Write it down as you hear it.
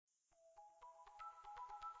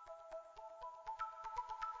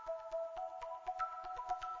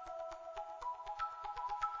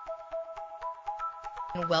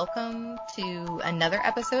and welcome to another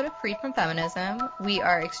episode of Freed from Feminism. We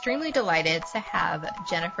are extremely delighted to have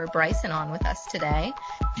Jennifer Bryson on with us today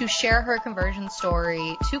to share her conversion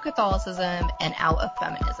story to Catholicism and out of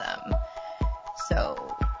feminism.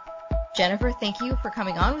 So, Jennifer, thank you for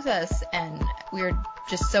coming on with us, and we're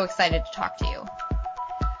just so excited to talk to you.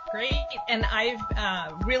 Great, and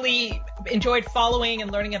I've really enjoyed following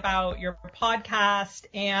and learning about your podcast,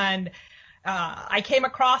 and I came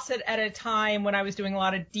across it at a time when I was doing a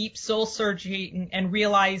lot of deep soul searching and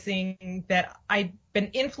realizing that I'd been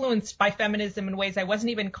influenced by feminism in ways I wasn't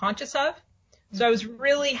even conscious of. So I was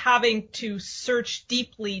really having to search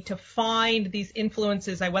deeply to find these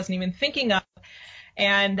influences I wasn't even thinking of.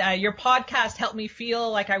 And your podcast helped me feel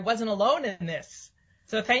like I wasn't alone in this.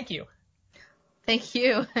 So thank you. Thank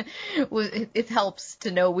you. It helps to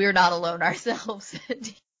know we're not alone ourselves.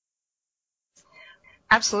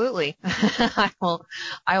 Absolutely. I will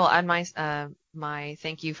add my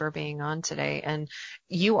thank you for being on today. And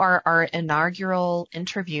you are our inaugural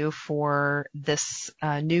interview for this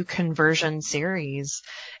new conversion series.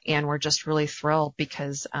 And we're just really thrilled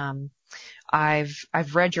because I've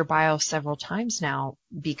read your bio several times now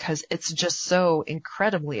because it's just so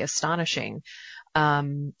incredibly astonishing.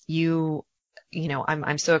 I'm so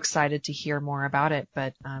excited to hear more about it,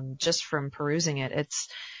 but just from perusing it,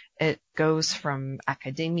 it goes from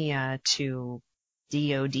academia to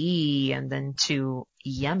DOD and then to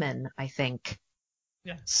Yemen, I think.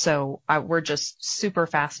 Yeah. So we're just super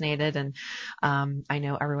fascinated, and I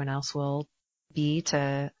know everyone else will be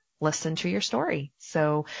to listen to your story.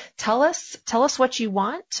 So tell us what you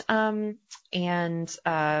want, and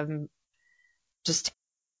just.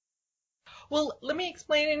 Well, let me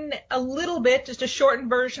explain a little bit, just a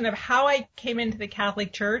shortened version of how I came into the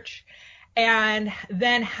Catholic Church. And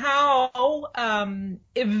then how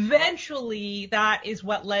eventually that is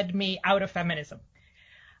what led me out of feminism.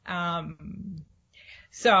 And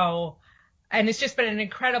it's just been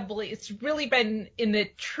it's really been in the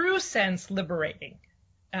true sense liberating,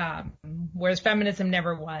 whereas feminism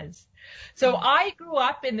never was. So I grew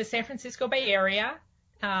up in the San Francisco Bay Area.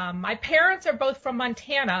 My parents are both from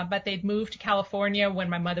Montana, but they'd moved to California when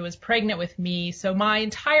my mother was pregnant with me. So my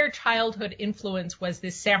entire childhood influence was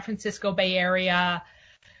this San Francisco Bay Area,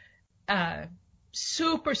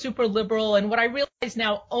 super, super liberal. And what I realize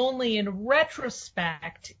now only in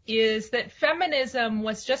retrospect is that feminism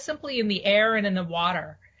was just simply in the air and in the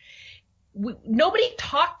water. Nobody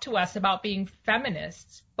talked to us about being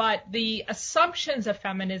feminists, but the assumptions of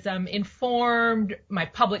feminism informed my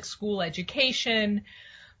public school education,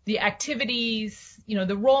 the activities,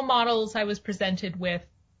 the role models I was presented with.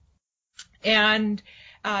 And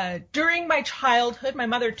during my childhood, my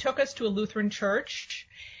mother took us to a Lutheran church,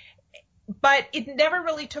 but it never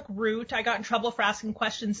really took root. I got in trouble for asking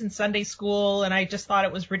questions in Sunday school, and I just thought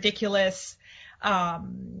it was ridiculous.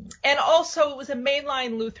 And also it was a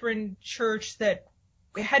mainline Lutheran church that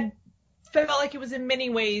felt like it was in many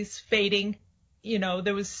ways fading.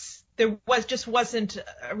 There wasn't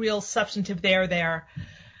a real substantive there.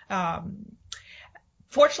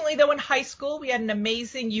 Fortunately, though, in high school, we had an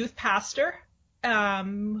amazing youth pastor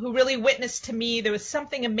who really witnessed to me there was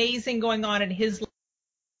something amazing going on in his life.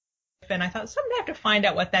 And I thought, someday I have to find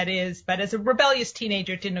out what that is. But as a rebellious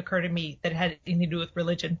teenager, it didn't occur to me that it had anything to do with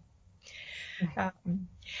religion.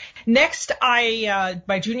 Next,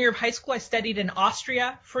 my junior year of high school, I studied in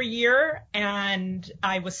Austria for a year, and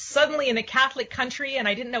I was suddenly in a Catholic country, and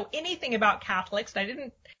I didn't know anything about Catholics.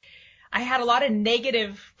 I had a lot of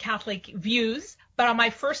negative Catholic views, but on my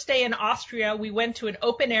first day in Austria, we went to an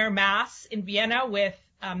open air mass in Vienna with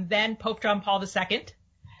then Pope John Paul II.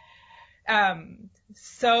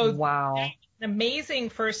 Wow. An amazing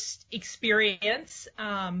first experience,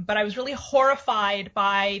 but I was really horrified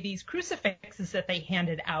by these crucifixes that they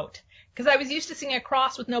handed out because I was used to seeing a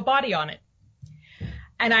cross with no body on it.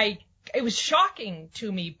 And it was shocking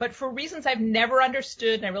to me, but for reasons I've never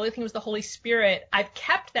understood, and I really think it was the Holy Spirit, I've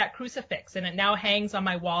kept that crucifix, and it now hangs on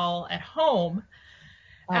my wall at home.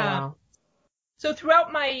 Oh, wow. So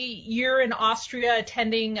throughout my year in Austria,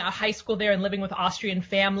 attending a high school there and living with Austrian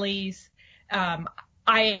families,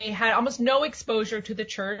 I had almost no exposure to the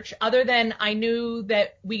church other than I knew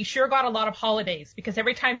that we sure got a lot of holidays because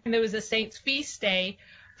every time there was a saint's feast day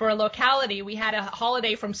for a locality, we had a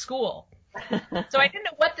holiday from school. So I didn't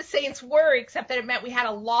know what the saints were, except that it meant we had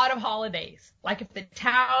a lot of holidays. Like if the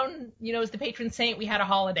town, is the patron saint, we had a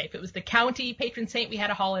holiday. If it was the county patron saint, we had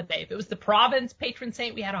a holiday. If it was the province patron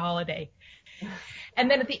saint, we had a holiday. And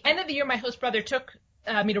then at the end of the year, my host brother took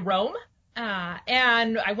me to Rome.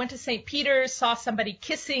 And I went to St. Peter's, saw somebody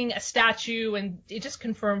kissing a statue, and it just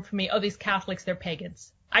confirmed for me, these Catholics, they're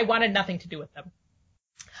pagans. I wanted nothing to do with them.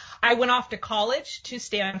 I went off to college to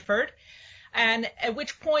Stanford, and at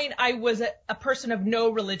which point I was a person of no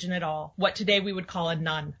religion at all, what today we would call a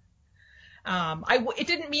nun. It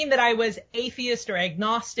didn't mean that I was atheist or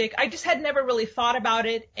agnostic. I just had never really thought about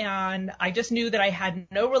it, and I just knew that I had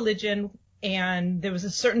no religion, and there was a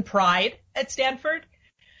certain pride at Stanford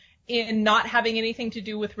in not having anything to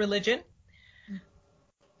do with religion.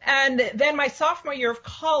 And then my sophomore year of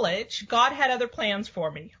college, God had other plans for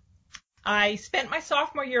me. I spent my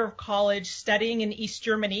sophomore year of college studying in East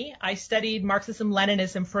Germany. I studied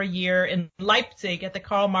Marxism-Leninism for a year in Leipzig at the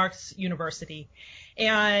Karl Marx University.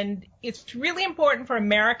 And it's really important for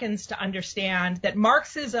Americans to understand that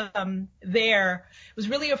Marxism there was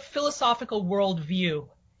really a philosophical worldview.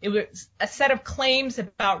 It was a set of claims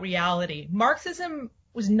about reality. Marxism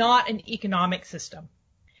was not an economic system.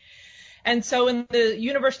 And so in the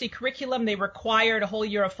university curriculum, they required a whole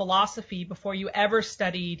year of philosophy before you ever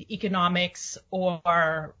studied economics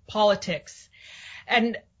or politics.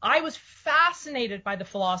 And I was fascinated by the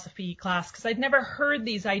philosophy class because I'd never heard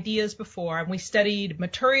these ideas before. And we studied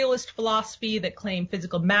materialist philosophy that claimed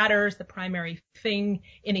physical matter is the primary thing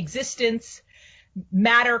in existence.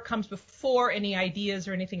 Matter comes before any ideas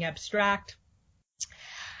or anything abstract.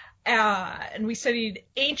 And we studied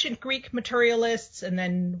ancient Greek materialists and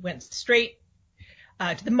then went straight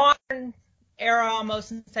to the modern era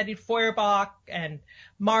almost and studied Feuerbach and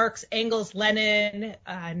Marx, Engels, Lenin,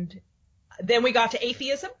 and then we got to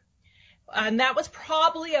atheism. And that was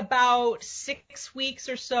probably about 6 weeks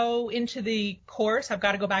or so into the course. I've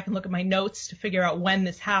got to go back and look at my notes to figure out when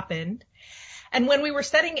this happened. And when we were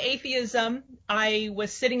studying atheism, I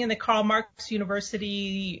was sitting in the Karl Marx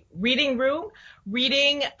University reading room,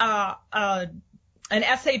 reading an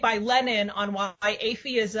essay by Lenin on why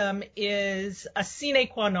atheism is a sine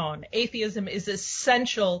qua non. Atheism is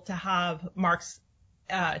essential to have Marxism.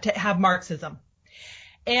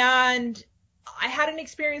 And I had an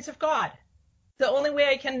experience of God. The only way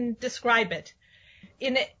I can describe it.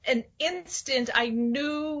 In an instant, I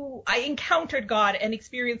encountered God and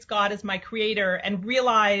experienced God as my creator and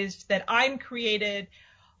realized that I'm created,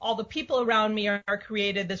 all the people around me are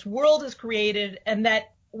created, this world is created, and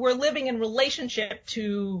that we're living in relationship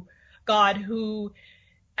to God who,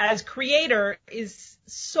 as creator, is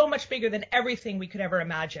so much bigger than everything we could ever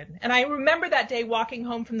imagine. And I remember that day walking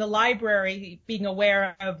home from the library, being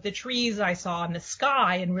aware of the trees I saw in the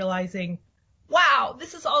sky and realizing, wow,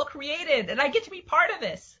 this is all created and I get to be part of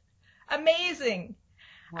this. Amazing.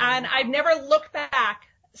 Wow. And I've never looked back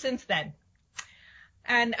since then.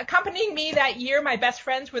 And accompanying me that year, my best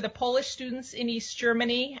friends were the Polish students in East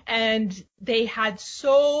Germany, and they had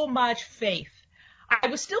so much faith. I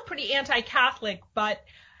was still pretty anti-Catholic, but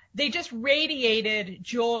they just radiated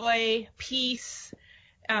joy, peace.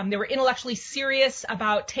 They were intellectually serious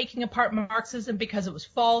about taking apart Marxism because it was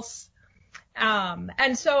false.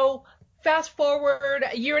 And so fast forward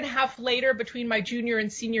a year and a half later, between my junior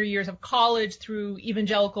and senior years of college, through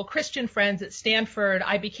evangelical Christian friends at Stanford,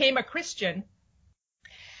 I became a Christian.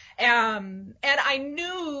 And I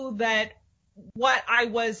knew that what I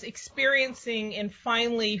was experiencing and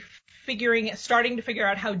finally starting to figure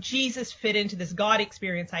out how Jesus fit into this God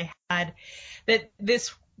experience I had, that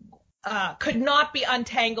this could not be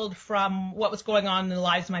untangled from what was going on in the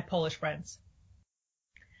lives of my Polish friends.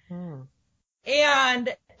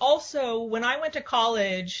 And also, when I went to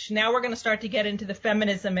college, now we're going to start to get into the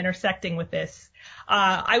feminism intersecting with this.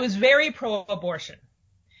 I was very pro-abortion.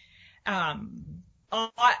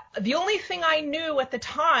 The only thing I knew at the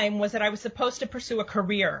time was that I was supposed to pursue a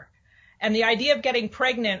career. And the idea of getting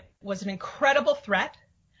pregnant was an incredible threat.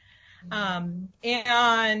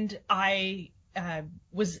 And I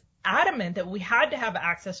was adamant that we had to have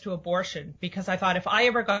access to abortion because I thought if I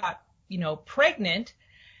ever got, pregnant,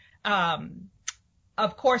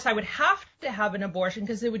 of course I would have to have an abortion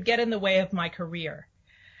because it would get in the way of my career.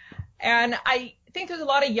 And I think there's a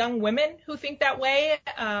lot of young women who think that way,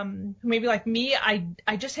 who maybe like me,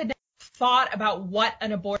 I just had never thought about what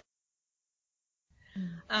an abortion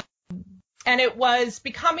and it was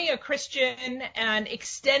becoming a Christian and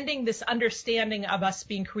extending this understanding of us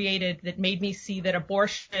being created that made me see that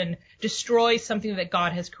abortion destroys something that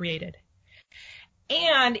God has created.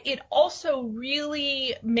 And it also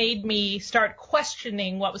really made me start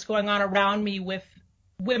questioning what was going on around me with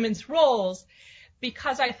women's roles,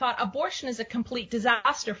 because I thought abortion is a complete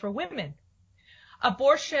disaster for women.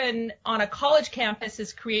 Abortion on a college campus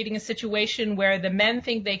is creating a situation where the men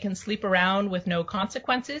think they can sleep around with no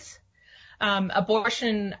consequences.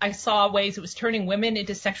 Abortion, I saw ways it was turning women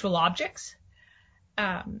into sexual objects.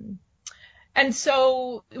 And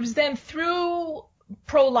so it was then through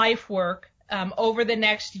pro-life work over the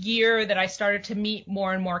next year that I started to meet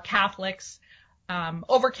more and more Catholics,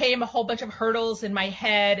 overcame a whole bunch of hurdles in my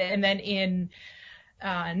head. And then in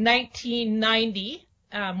 1990,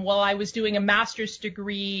 while I was doing a master's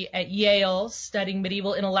degree at Yale, studying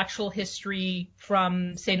medieval intellectual history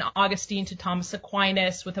from St. Augustine to Thomas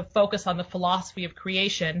Aquinas with a focus on the philosophy of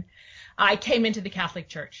creation, I came into the Catholic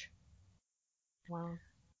Church. Wow.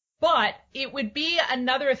 But it would be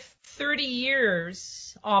another 30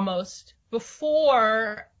 years almost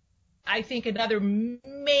before I think another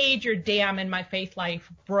major dam in my faith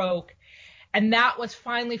life broke. And that was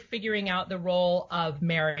finally figuring out the role of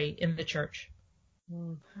Mary in the church.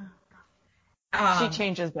 She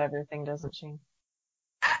changes everything, doesn't she?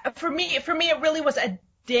 For me, it really was a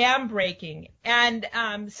dam breaking, and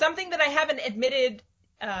something that I haven't admitted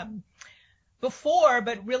before,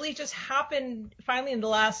 but really just happened finally in the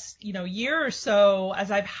last year or so, as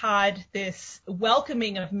I've had this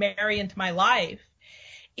welcoming of Mary into my life.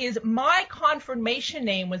 Is my confirmation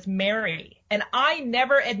name was Mary, and I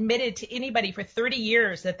never admitted to anybody for 30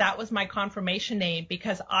 years that that was my confirmation name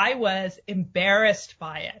because I was embarrassed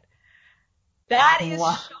by it. That is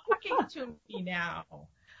shocking to me now.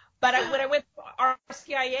 But when I went to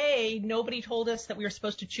RCIA, nobody told us that we were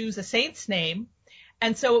supposed to choose a saint's name.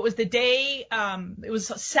 And so it was the day, it was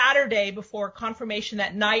a Saturday before confirmation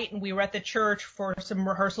that night, and we were at the church for some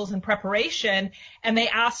rehearsals and preparation, and they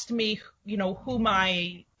asked me, who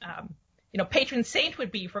my, patron saint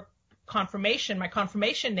would be for confirmation, my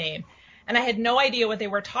confirmation name. And I had no idea what they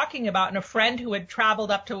were talking about. And a friend who had traveled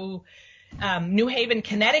up to New Haven,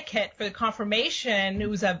 Connecticut for the confirmation, who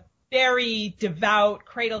was a very devout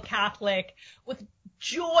cradle Catholic with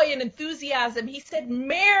joy and enthusiasm, he said,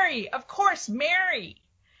 Mary, of course, Mary.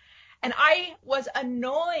 And I was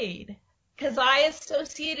annoyed because I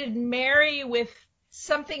associated Mary with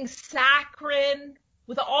something saccharine,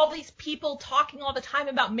 with all these people talking all the time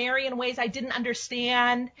about Mary in ways I didn't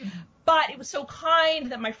understand. But it was so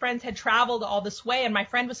kind that my friends had traveled all this way, and my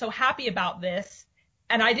friend was so happy about this,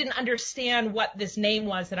 and I didn't understand what this name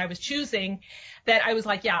was that I was choosing, that I was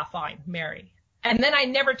like, yeah, fine, Mary. And then I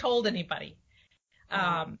never told anybody.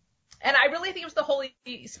 And I really think it was the Holy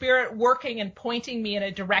Spirit working and pointing me in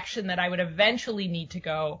a direction that I would eventually need to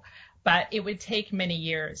go, but it would take many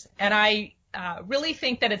years. And I really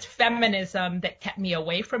think that it's feminism that kept me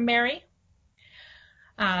away from Mary.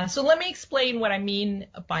 So let me explain what I mean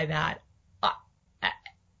by that.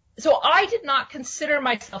 So I did not consider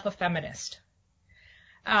myself a feminist,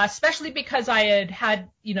 especially because I had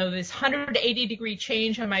this 180-degree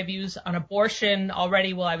change on my views on abortion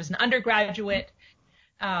already while I was an undergraduate.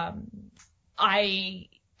 I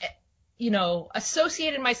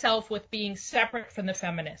associated myself with being separate from the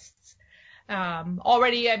feminists.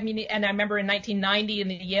 Already, and I remember in 1990 in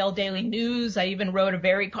the Yale Daily News, I even wrote a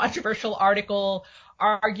very controversial article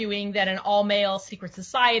arguing that an all-male secret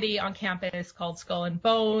society on campus called Skull and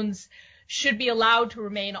Bones should be allowed to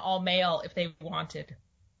remain all-male if they wanted.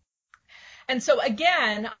 And so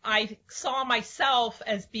again, I saw myself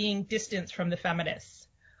as being distanced from the feminists.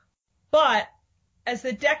 But as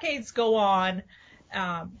the decades go on,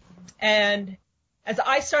 and as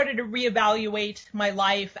I started to reevaluate my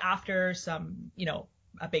life after some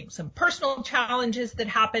personal challenges that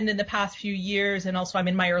happened in the past few years, and also I'm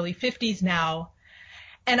in my early 50s now,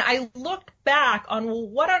 and I looked back on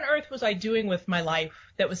what on earth was I doing with my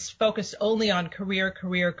life that was focused only on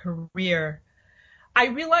career. I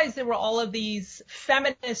realized there were all of these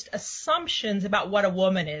feminist assumptions about what a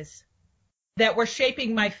woman is that were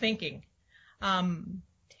shaping my thinking.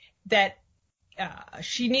 That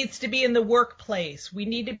she needs to be in the workplace. We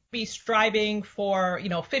need to be striving for,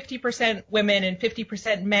 50% women and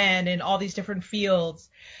 50% men in all these different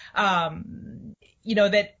fields.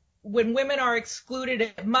 That when women are excluded,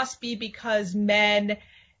 it must be because men,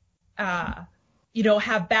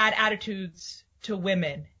 have bad attitudes to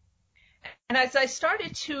women. And as I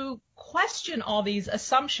started to question all these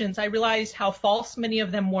assumptions, I realized how false many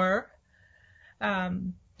of them were.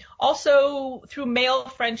 Also, through male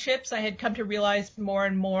friendships, I had come to realize more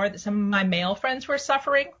and more that some of my male friends were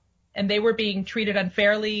suffering, and they were being treated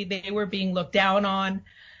unfairly. They were being looked down on,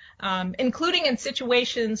 including in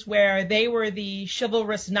situations where they were the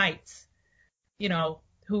chivalrous knights,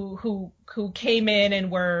 who came in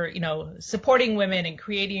and were, supporting women and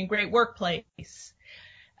creating a great workplace.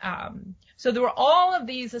 So there were all of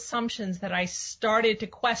these assumptions that I started to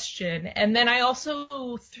question. And then I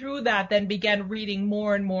also, through that, then began reading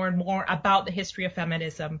more and more and more about the history of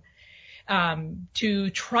feminism, to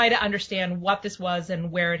try to understand what this was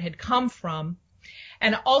and where it had come from.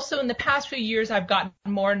 And also in the past few years, I've gotten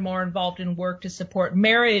more and more involved in work to support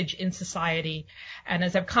marriage in society. And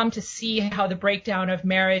as I've come to see how the breakdown of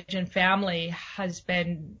marriage and family has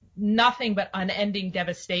been nothing but unending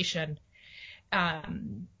devastation,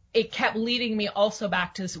 it kept leading me also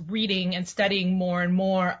back to reading and studying more and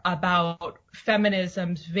more about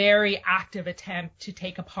feminism's very active attempt to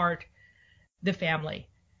take apart the family.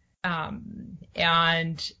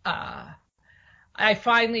 I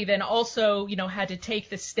finally then also, had to take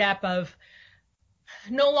the step of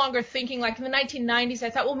no longer thinking like in the 1990s, I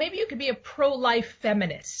thought, well, maybe you could be a pro-life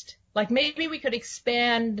feminist. Like maybe we could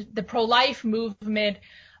expand the pro-life movement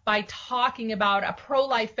by talking about a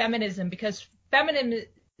pro-life feminism, because feminism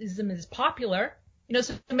is popular.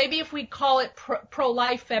 So maybe if we call it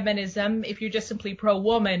pro-life feminism, if you're just simply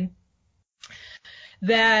pro-woman,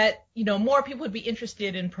 that, more people would be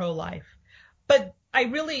interested in pro-life. But I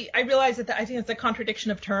realize that I think it's a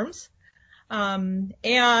contradiction of terms, and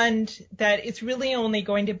that it's really only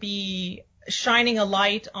going to be shining a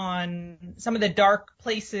light on some of the dark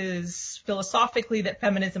places philosophically that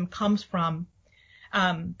feminism comes from,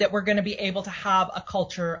 that we're going to be able to have a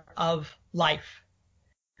culture of life.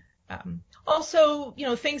 Also,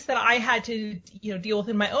 things that I had to, deal with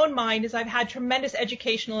in my own mind is I've had tremendous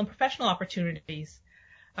educational and professional opportunities.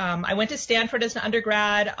 I went to Stanford as an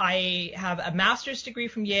undergrad. I have a master's degree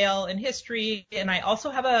from Yale in history, and I also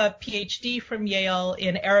have a PhD from Yale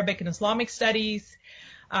in Arabic and Islamic studies.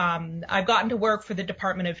 I've gotten to work for the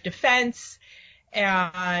Department of Defense,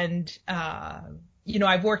 and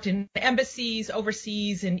I've worked in embassies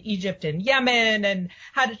overseas in Egypt and Yemen, and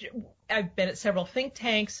I've been at several think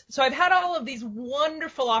tanks. So I've had all of these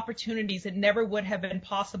wonderful opportunities that never would have been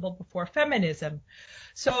possible before feminism.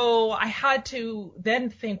 So I had to then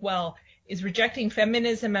think, well, is rejecting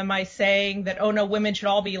feminism, am I saying that, oh no, women should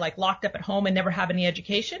all be like locked up at home and never have any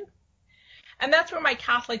education? And that's where my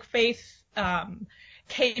Catholic faith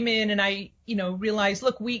came in, and I, realized,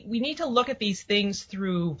 look, we need to look at these things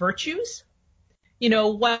through virtues.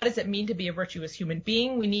 What does it mean to be a virtuous human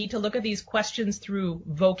being? We need to look at these questions through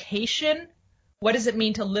vocation. What does it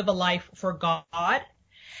mean to live a life for God?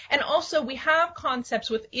 And also we have concepts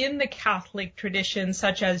within the Catholic tradition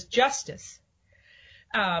such as justice,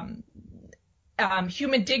 human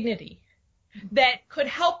dignity, that could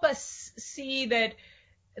help us see that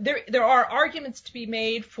there are arguments to be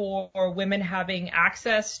made for women having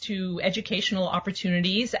access to educational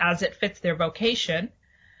opportunities as it fits their vocation.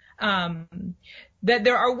 That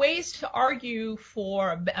there are ways to argue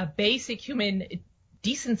for a basic human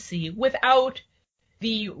decency without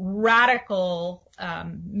the radical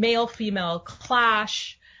male-female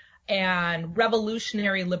clash and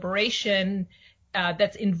revolutionary liberation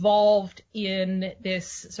that's involved in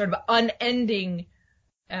this sort of unending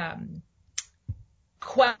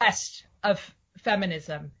quest of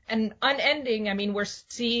feminism. And unending, I mean, we're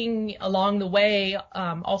seeing along the way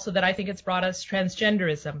also that I think it's brought us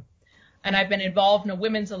transgenderism. And I've been involved in a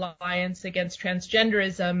women's alliance against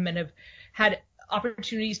transgenderism and have had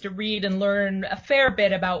opportunities to read and learn a fair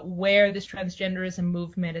bit about where this transgenderism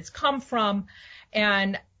movement has come from.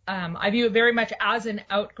 And I view it very much as an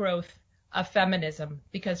outgrowth of feminism,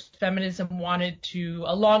 because feminism wanted to,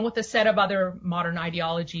 along with a set of other modern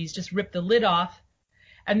ideologies, just rip the lid off.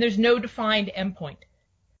 And there's no defined endpoint.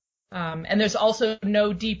 And there's also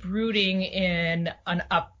no deep rooting in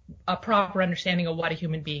a proper understanding of what a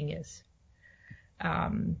human being is.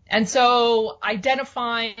 And so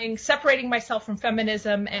separating myself from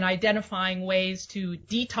feminism and identifying ways to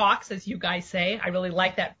detox, as you guys say, I really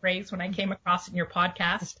like that phrase when I came across it in your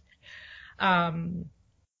podcast,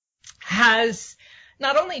 has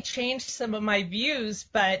not only changed some of my views,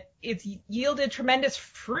 but it's yielded tremendous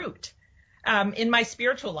fruit in my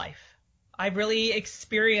spiritual life. I've really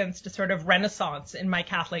experienced a sort of renaissance in my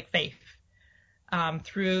Catholic faith.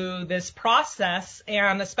 Through this process,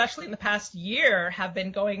 and especially in the past year, have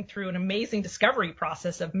been going through an amazing discovery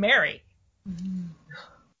process of Mary. Mm-hmm.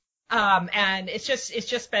 And it's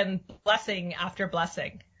just been blessing after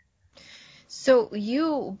blessing. So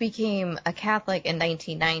you became a Catholic in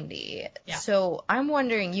 1990. Yeah. So I'm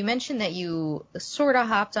wondering, you mentioned that you sort of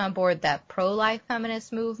hopped on board that pro-life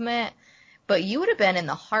feminist movement, but you would have been in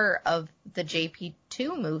the heart of the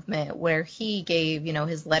JP2 movement, where he gave,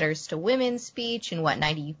 his letters to women speech in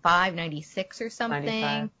 95, 96 or something.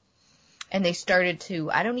 95. And they started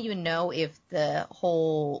to, I don't even know if the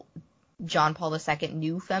whole John Paul II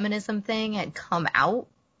new feminism thing had come out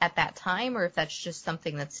at that time, or if that's just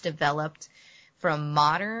something that's developed from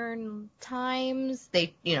modern times.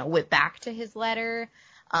 They, went back to his letter.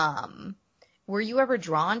 Were you ever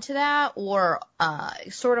drawn to that? Or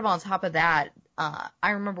sort of on top of that,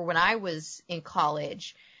 I remember when I was in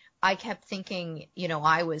college, I kept thinking,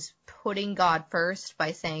 I was putting God first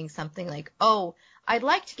by saying something like, oh, I'd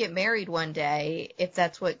like to get married one day if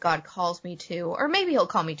that's what God calls me to, or maybe he'll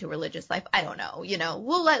call me to religious life. I don't know.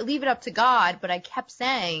 We'll leave it up to God. But I kept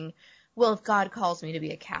saying, well, if God calls me to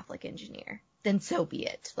be a Catholic engineer, then so be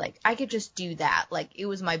it. Like, I could just do that. Like, it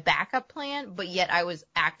was my backup plan, but yet I was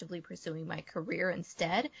actively pursuing my career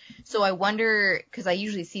instead. So I wonder, because I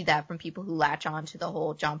usually see that from people who latch on to the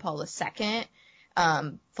whole John Paul II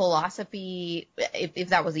philosophy, if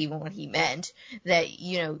that was even what he meant, that,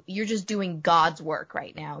 you're just doing God's work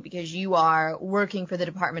right now because you are working for the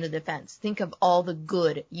Department of Defense. Think of all the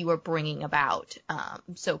good you are bringing about.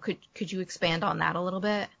 So could you expand on that a little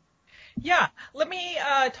bit? Yeah, let me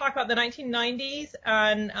talk about the 1990s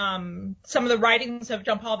and some of the writings of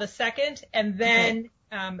John Paul II, and then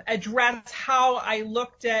address how I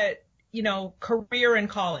looked at, career and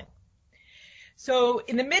calling. So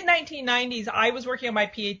in the mid-1990s, I was working on my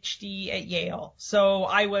PhD at Yale. So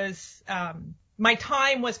I was, my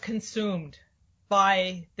time was consumed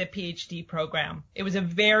by the PhD program. It was a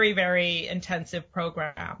very, very intensive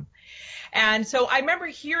program. And so I remember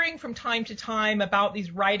hearing from time to time about these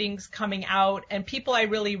writings coming out and people I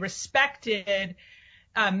really respected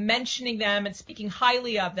mentioning them and speaking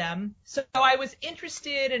highly of them. So I was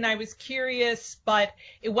interested and I was curious, but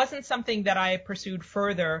it wasn't something that I pursued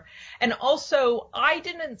further. And also, I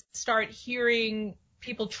didn't start hearing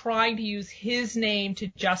people trying to use his name to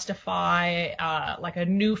justify like a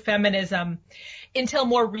new feminism until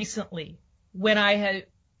more recently, when I had,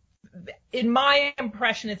 in my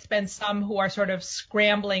impression, it's been some who are sort of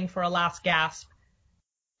scrambling for a last gasp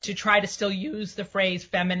to try to still use the phrase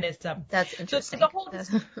feminism. That's interesting. So there's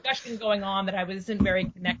a whole discussion going on that I wasn't very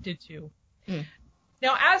connected to.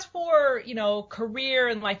 Now, as for, career,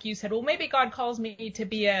 and like you said, well, maybe God calls me to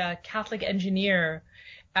be a Catholic engineer.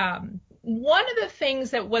 One of the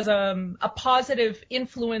things that was a positive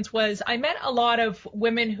influence was I met a lot of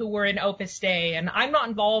women who were in Opus Dei, and I'm not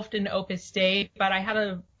involved in Opus Dei, but I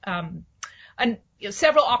had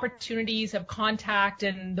several opportunities of contact,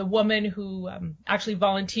 and the woman who actually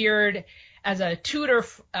volunteered as a tutor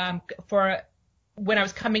for when I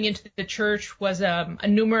was coming into the church was a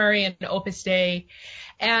numerary in Opus Dei.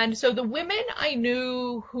 And so the women I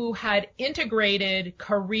knew who had integrated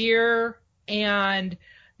career and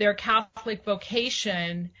their Catholic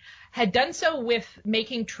vocation had done so with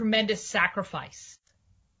making tremendous sacrifice,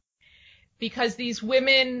 because these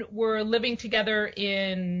women were living together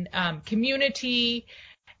in community,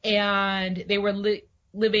 and they were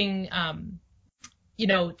living,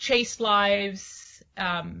 chaste lives.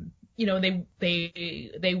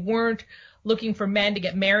 They weren't looking for men to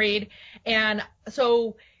get married. And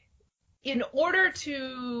so in order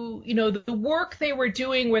to, the work they were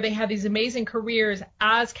doing where they had these amazing careers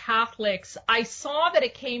as Catholics, I saw that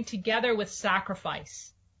it came together with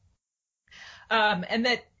sacrifice. And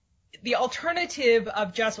that the alternative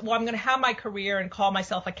of just, well, I'm going to have my career and call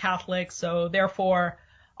myself a Catholic, so therefore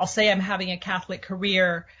I'll say I'm having a Catholic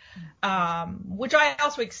career, which I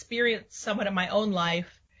also experienced somewhat in my own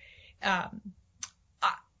life.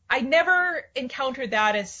 I never encountered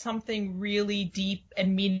that as something really deep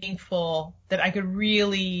and meaningful that I could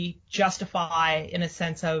really justify in a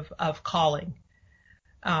sense of calling.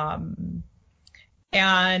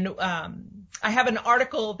 I have an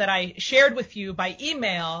article that I shared with you by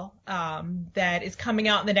email that is coming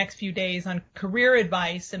out in the next few days on career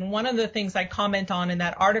advice. And one of the things I comment on in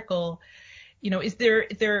that article, is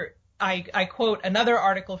I quote another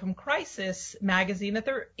article from Crisis magazine, that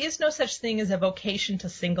there is no such thing as a vocation to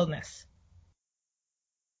singleness.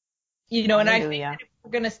 And I think that if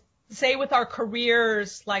we're going to say with our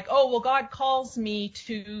careers, like, oh, well, God calls me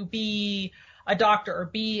to be a doctor or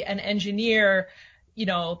be an engineer,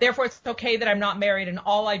 therefore it's okay that I'm not married and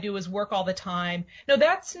all I do is work all the time. No,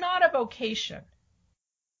 that's not a vocation.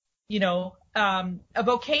 A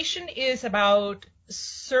vocation is about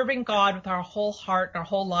serving God with our whole heart and our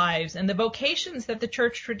whole lives. And the vocations that the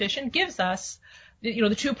church tradition gives us,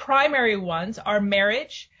 the two primary ones are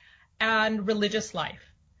marriage and religious life.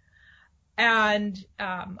 And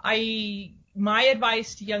my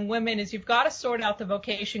advice to young women is you've got to sort out the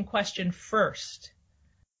vocation question first.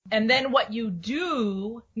 And then what you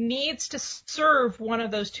do needs to serve one of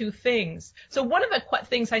those two things. So one of the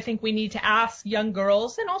things I think we need to ask young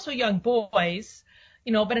girls and also young boys,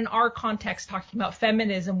 but in our context, talking about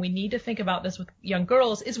feminism, we need to think about this with young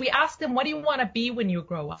girls, is we ask them, what do you want to be when you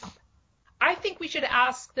grow up? I think we should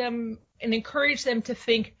ask them and encourage them to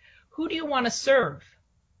think, who do you want to serve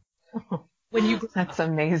when you grow up? That's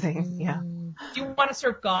amazing. Yeah. Do you want to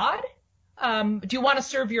serve God? Do you want to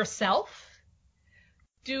serve yourself?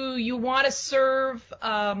 Do you want to serve,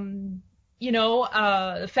 the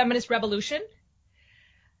feminist revolution?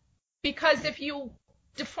 Because if you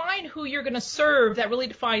define who you're going to serve, that really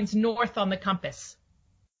defines north on the compass.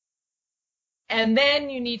 And then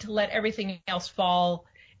you need to let everything else fall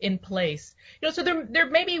in place. So there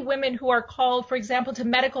may be women who are called, for example, to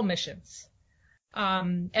medical missions,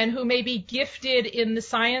 and who may be gifted in the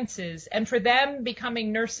sciences. And for them,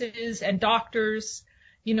 becoming nurses and doctors,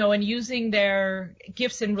 and using their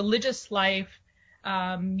gifts in religious life,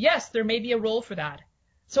 yes, there may be a role for that.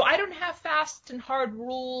 So I don't have fast and hard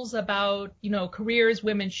rules about, careers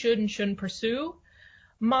women should and shouldn't pursue.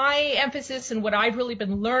 My emphasis and what I've really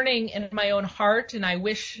been learning in my own heart, and I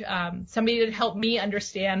wish somebody had helped me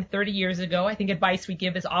understand 30 years ago, I think advice we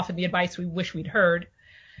give is often the advice we wish we'd heard,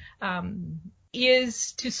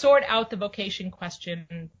 is to sort out the vocation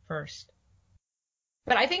question first.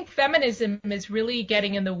 But I think feminism is really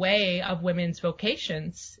getting in the way of women's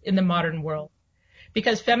vocations in the modern world,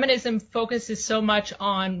 because feminism focuses so much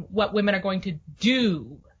on what women are going to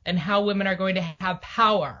do and how women are going to have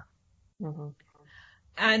power. Mm-hmm.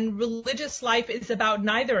 And religious life is about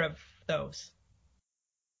neither of those.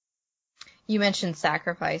 You mentioned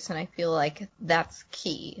sacrifice, and I feel like that's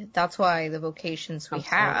key. That's why the vocations we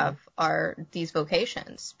have are these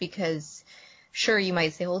vocations, because sure, you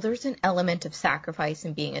might say, well, there's an element of sacrifice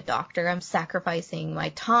in being a doctor. I'm sacrificing my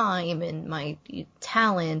time and my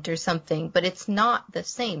talent or something, but it's not the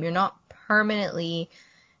same. You're not permanently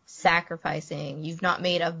sacrificing. You've not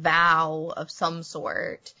made a vow of some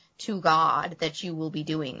sort to God that you will be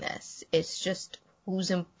doing this. It's just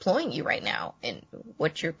who's employing you right now and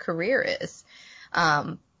what your career is.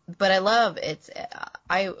 But I love it.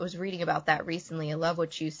 I was reading about that recently. I love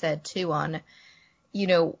what you said too on,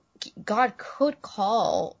 God could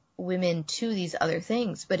call women to these other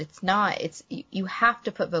things, but it's not. You have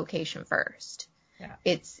to put vocation first. Yeah.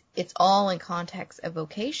 It's all in context of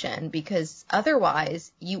vocation, because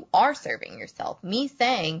otherwise you are serving yourself. Me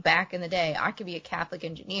saying back in the day I could be a Catholic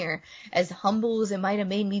engineer, as humble as it might have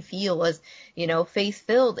made me feel, as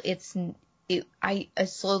faith-filled, I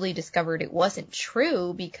slowly discovered it wasn't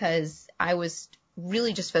true, because I was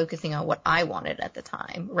really just focusing on what I wanted at the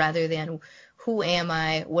time, rather than who am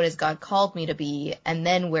I, what has God called me to be, and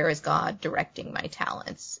then where is God directing my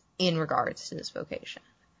talents in regards to this vocation.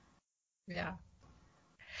 Yeah.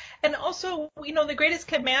 And also, the greatest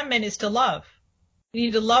commandment is to love. We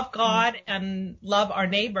need to love God and love our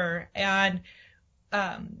neighbor. And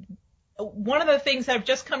one of the things I've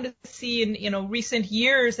just come to see in recent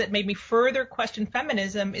years that made me further question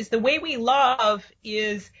feminism is the way we love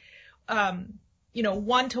is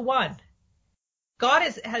one-to-one. God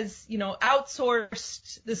has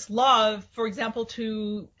outsourced this love, for example,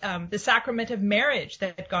 to the sacrament of marriage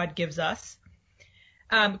that God gives us.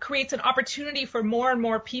 Creates an opportunity for more and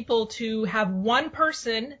more people to have one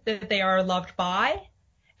person that they are loved by,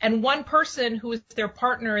 and one person who is their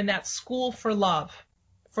partner in that school for love,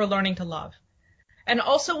 for learning to love. And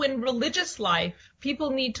also in religious life,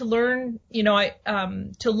 people need to learn,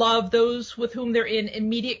 to love those with whom they're in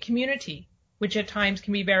immediate community, which at times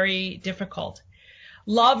can be very difficult.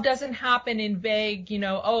 Love doesn't happen in vague,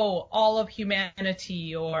 all of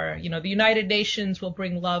humanity, or, the United Nations will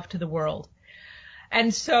bring love to the world.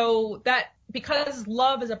 And so that, because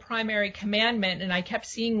love is a primary commandment, and I kept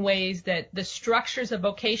seeing ways that the structures of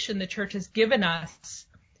vocation the church has given us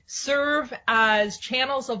serve as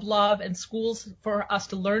channels of love and schools for us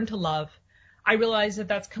to learn to love, I realized that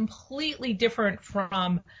that's completely different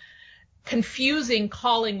from confusing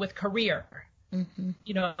calling with career. Mm-hmm.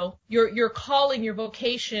 Your calling, your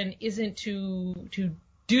vocation isn't to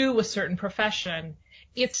do a certain profession.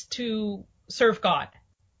 It's to serve God.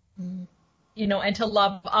 Mm-hmm. And to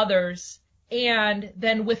love others. And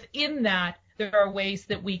then within that, there are ways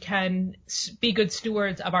that we can be good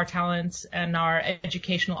stewards of our talents and our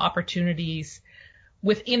educational opportunities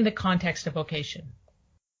within the context of vocation.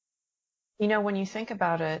 When you think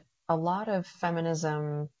about it, a lot of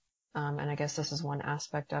feminism, and I guess this is one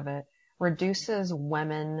aspect of it, reduces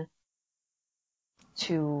women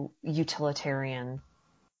to utilitarian.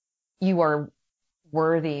 You are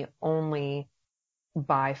worthy only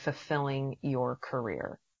by fulfilling your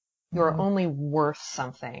career. You're only worth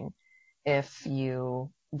something if you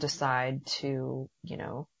decide to,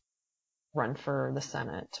 run for the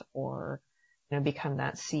Senate, or, become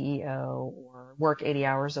that CEO, or work 80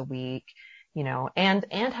 hours a week, and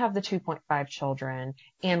have the 2.5 children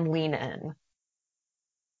and lean in.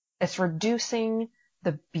 It's reducing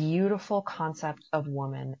the beautiful concept of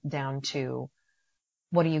woman down to,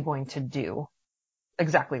 what are you going to do?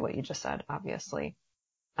 Exactly what you just said, obviously.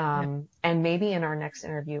 And maybe in our next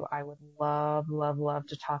interview, I would love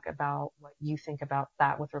to talk about what you think about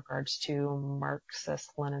that with regards to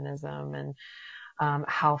Marxist-Leninism and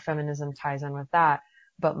how feminism ties in with that.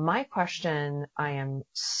 But my question, I am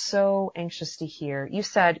so anxious to hear. You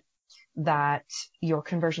said that your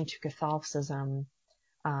conversion to Catholicism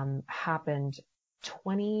happened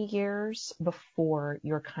 20 years before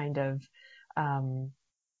your kind of,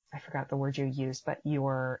 I forgot the word you used, but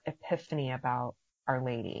your epiphany about Our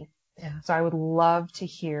Lady. Yeah. So I would love to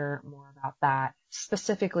hear more about that,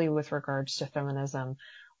 specifically with regards to feminism.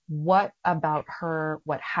 What about her,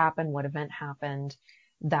 what happened, what event happened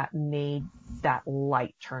that made that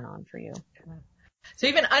light turn on for you? So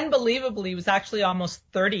even unbelievably, it was actually almost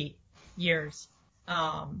 30 years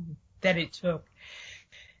that it took.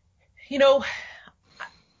 You know,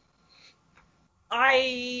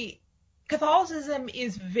 Catholicism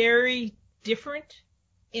is very different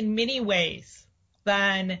in many ways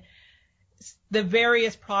than the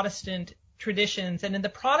various Protestant traditions. And in the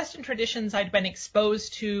Protestant traditions I'd been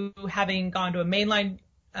exposed to, having gone to a mainline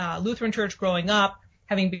Lutheran church growing up,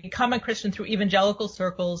 having become a Christian through evangelical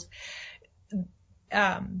circles,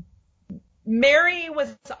 Mary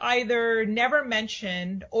was either never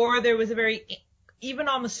mentioned, or there was a very, even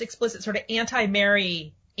almost explicit sort of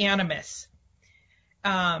anti-Mary animus,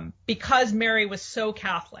 because Mary was so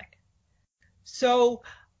Catholic. So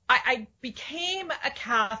I became a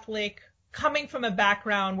Catholic coming from a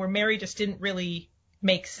background where Mary just didn't really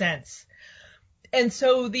make sense. And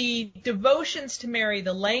so the devotions to Mary,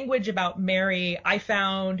 the language about Mary, I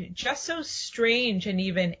found just so strange and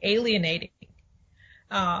even alienating.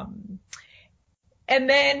 And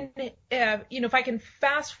then, if I can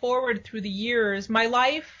fast forward through the years, my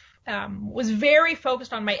life was very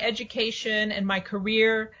focused on my education and my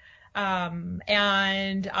career.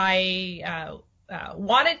 And I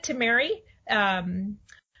wanted to marry, and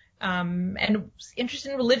was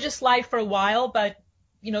interested in religious life for a while, but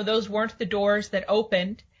those weren't the doors that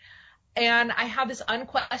opened. And I have this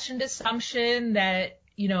unquestioned assumption that,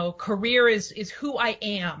 career is who I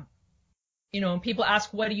am. When people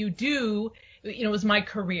ask, what do you do? It was my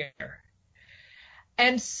career.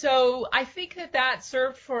 And so I think that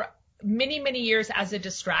served for many, many years as a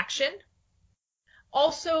distraction.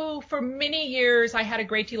 Also, for many years, I had a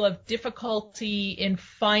great deal of difficulty in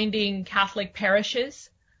finding Catholic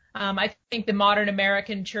parishes. I think the modern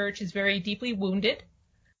American church is very deeply wounded,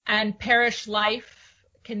 and parish life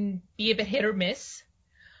can be a bit hit or miss.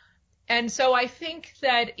 And so I think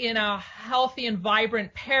that in a healthy and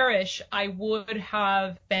vibrant parish, I would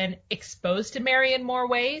have been exposed to Mary in more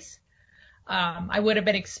ways. I would have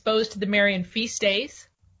been exposed to the Marian feast days.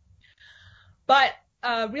 But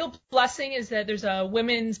a real blessing is that there's a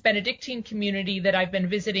women's Benedictine community that I've been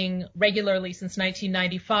visiting regularly since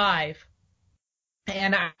 1995.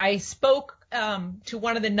 And I spoke to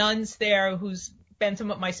one of the nuns there who's been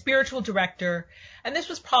somewhat my spiritual director, and this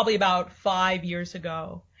was probably about 5 years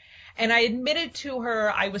ago. And I admitted to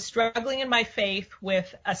her I was struggling in my faith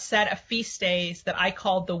with a set of feast days that I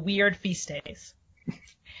called the weird feast days,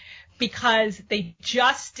 because they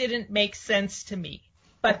just didn't make sense to me.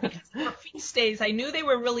 But because they were feast days, I knew they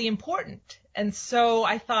were really important. And so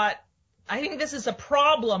I thought, I think this is a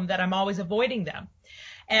problem that I'm always avoiding them.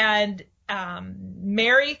 And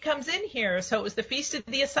Mary comes in here. So it was the Feast of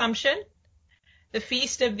the Assumption, the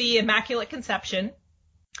Feast of the Immaculate Conception,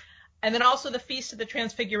 and then also the Feast of the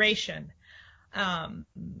Transfiguration.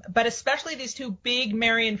 But especially these two big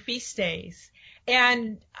Marian feast days.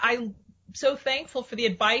 And I'm so thankful for the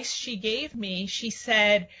advice she gave me. She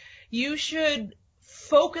said, you should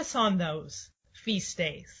focus on those feast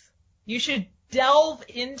days. You should delve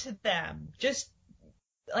into them. Just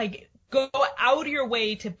go out of your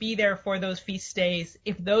way to be there for those feast days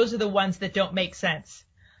if those are the ones that don't make sense.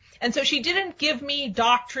 And so she didn't give me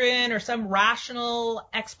doctrine or some rational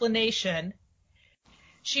explanation.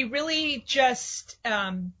 She really just,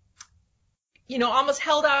 almost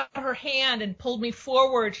held out her hand and pulled me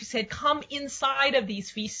forward. She said, come inside of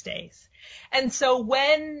these feast days. And so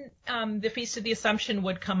when the Feast of the Assumption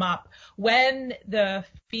would come up, when the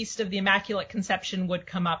Feast of the Immaculate Conception would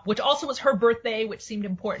come up, which also was her birthday, which seemed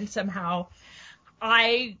important somehow,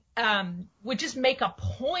 I would just make a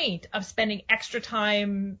point of spending extra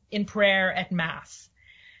time in prayer at Mass,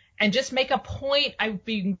 and just make a point of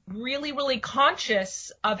being really, really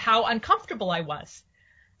conscious of how uncomfortable I was.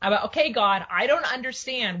 About, okay, God, I don't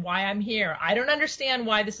understand why I'm here. I don't understand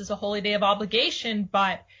why this is a holy day of obligation,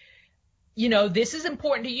 but, this is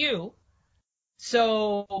important to you.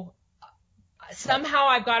 So somehow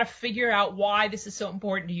I've got to figure out why this is so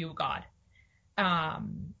important to you, God.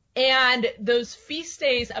 And those feast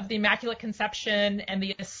days of the Immaculate Conception and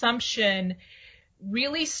the Assumption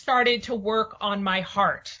really started to work on my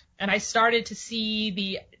heart. And I started to see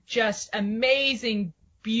the just amazing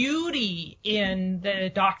beauty in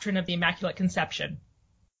the doctrine of the Immaculate Conception.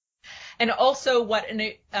 And also what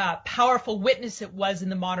a powerful witness it was in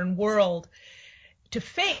the modern world to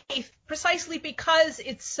faith, precisely because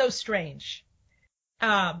it's so strange.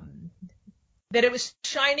 That it was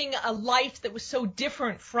shining a light that was so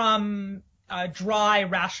different from a dry,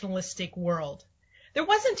 rationalistic world. There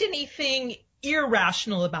wasn't anything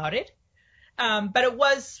irrational about it, but it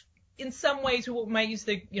was, in some ways, we might use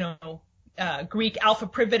the, Greek alpha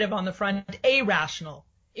privative on the front, irrational.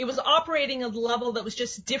 It was operating at a level that was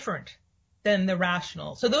just different than the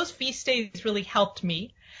rational. So those feast days really helped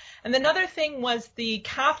me. And another thing was the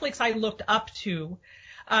Catholics I looked up to,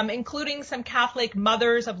 including some Catholic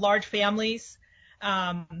mothers of large families,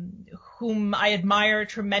 whom I admire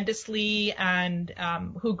tremendously and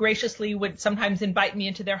who graciously would sometimes invite me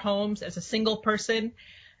into their homes as a single person.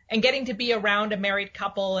 And getting to be around a married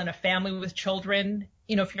couple and a family with children,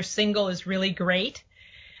 if you're single, is really great.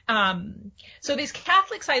 So these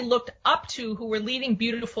Catholics I looked up to who were leading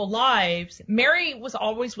beautiful lives, Mary was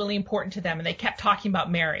always really important to them, and they kept talking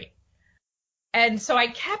about Mary. And so I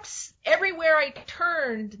kept, everywhere I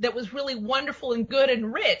turned that was really wonderful and good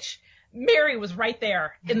and rich, Mary was right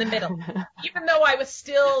there in the middle, even though I was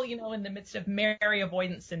still, in the midst of Mary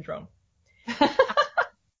avoidance syndrome.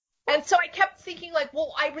 And so I kept thinking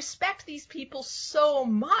I respect these people so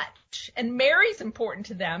much, and Mary's important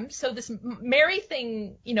to them. So this Mary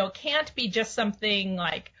thing, can't be just something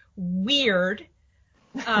weird.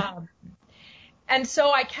 And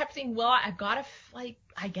so I kept thinking, well, I've got to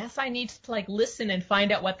I guess I need to listen and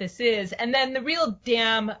find out what this is. And then the real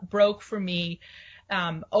dam broke for me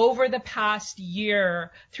over the past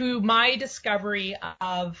year through my discovery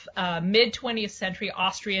of a mid-20th century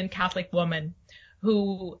Austrian Catholic woman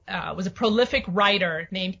who was a prolific writer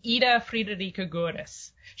named Ida Friederike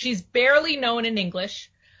Goeres. She's barely known in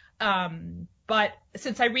English, but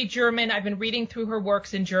since I read German, I've been reading through her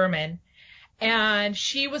works in German. And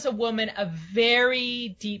she was a woman of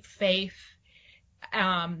very deep faith.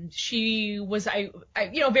 She was a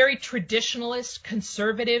very traditionalist,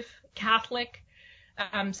 conservative Catholic.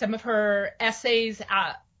 Some of her essays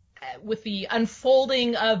with the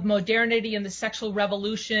unfolding of modernity and the sexual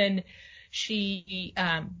revolution, she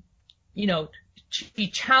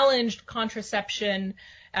challenged contraception.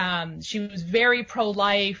 She was very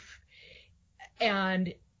pro-life,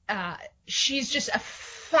 and she's just a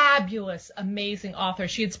fabulous, amazing author.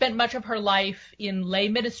 She had spent much of her life in lay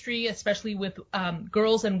ministry, especially with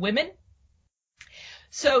girls and women.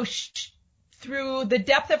 So through the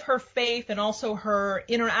depth of her faith and also her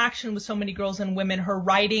interaction with so many girls and women, her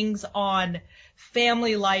writings on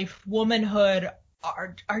family life, womanhood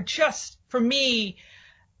are just, for me,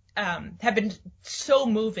 have been so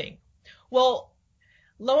moving. Well,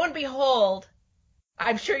 lo and behold,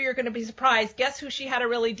 I'm sure you're going to be surprised. Guess who she had a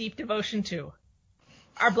really deep devotion to?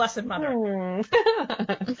 Our Blessed Mother.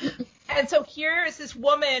 And so here is this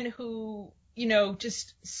woman who,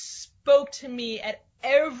 just spoke to me at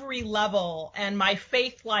every level, and my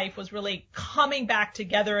faith life was really coming back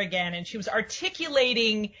together again. And she was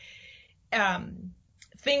articulating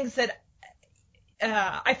things that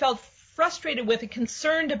I felt frustrated with and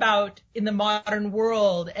concerned about in the modern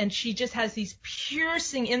world. And she just has these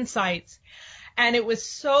piercing insights. And it was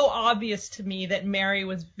so obvious to me that Mary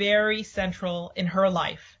was very central in her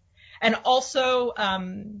life. And also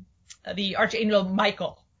the Archangel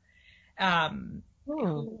Michael,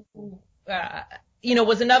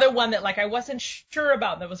 was another one that I wasn't sure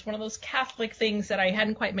about. That was one of those Catholic things that I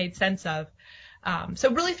hadn't quite made sense of. So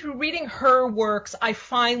really through reading her works, I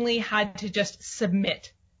finally had to just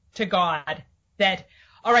submit to God that,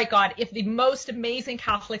 all right, God, if the most amazing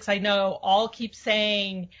Catholics I know all keep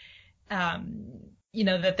saying,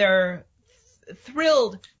 that they're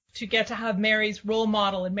thrilled to get to have Mary's role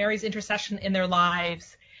model and Mary's intercession in their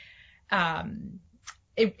lives.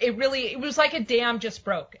 It was like a dam just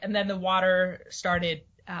broke, and then the water started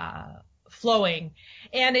flowing,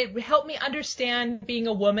 and it helped me understand being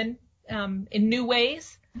a woman in new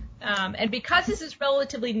ways. And because this is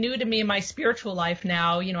relatively new to me in my spiritual life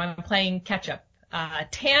now, I'm playing catch up.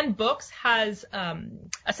 Tan Books has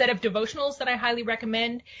a set of devotionals that I highly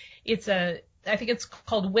recommend. I think it's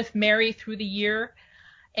called With Mary Through the Year,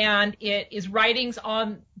 and it is writings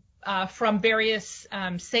on from various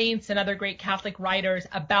saints and other great Catholic writers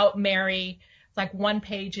about Mary. It's one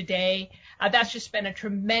page a day. That's just been a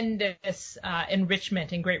tremendous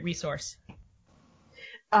enrichment and great resource.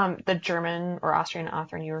 The German or Austrian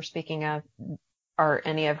author you were speaking of, Are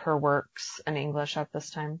any of her works in English at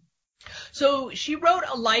this time? So she wrote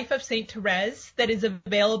A Life of Saint Therese that is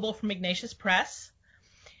available from Ignatius Press.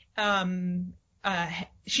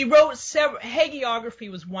 She wrote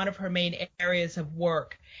hagiography was one of her main areas of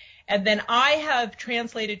work. And then I have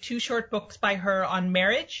translated 2 short books by her on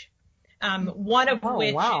marriage, one of which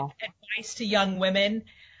is advice to young women.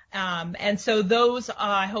 And so those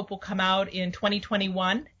I hope will come out in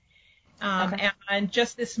 2021. And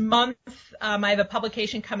just this month, I have a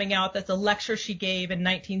publication coming out that's a lecture she gave in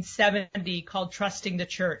 1970 called Trusting the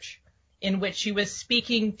Church, in which she was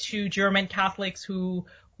speaking to German Catholics who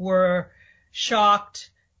were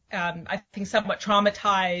shocked, I think somewhat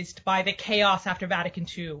traumatized by the chaos after Vatican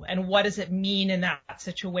II. And what does it mean in that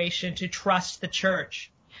situation to trust the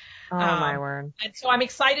church? Oh, my word. And so I'm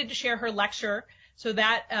excited to share her lecture. So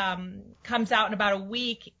that comes out in about a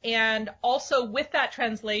week. And also with that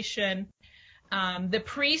translation, the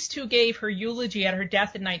priest who gave her eulogy at her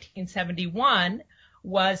death in 1971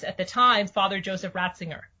 was, at the time, Father Joseph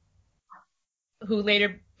Ratzinger, who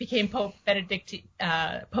later became Pope Benedict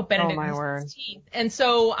XVI. And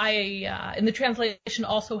so I, in the translation,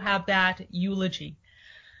 also have that eulogy.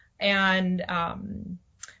 And I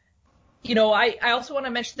also want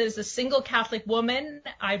to mention that as a single Catholic woman,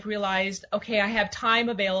 I've realized, okay, I have time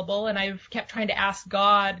available, and I've kept trying to ask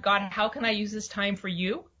God, how can I use this time for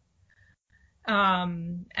you?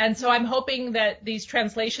 And so I'm hoping that these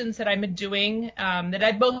translations that I've been doing, that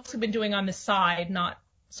I've mostly been doing on the side, not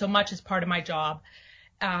so much as part of my job,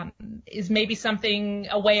 is maybe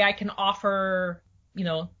a way I can offer,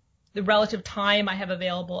 the relative time I have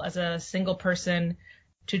available as a single person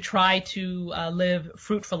to try to live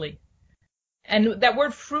fruitfully. And that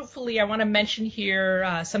word fruitfully, I want to mention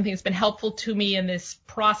here something that's been helpful to me in this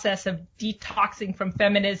process of detoxing from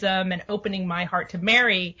feminism and opening my heart to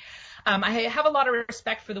Mary. I have a lot of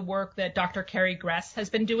respect for the work that Dr. Carrie Gress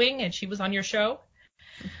has been doing, and she was on your show.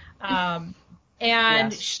 And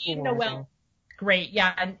yes, she and Noelle, great,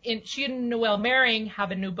 yeah. And she and Noelle Mering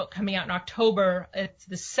have a new book coming out in October. It's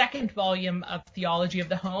the 2nd volume of Theology of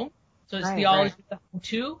the Home. So it's Theology of the Home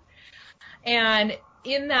 2. And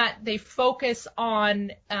in that, they focus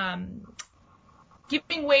on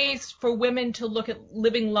giving ways for women to look at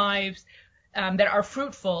living lives that are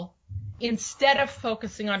fruitful instead of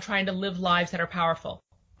focusing on trying to live lives that are powerful.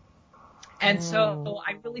 And so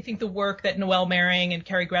I really think the work that Noelle Mering and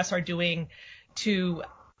Carrie Gress are doing to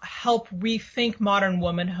help rethink modern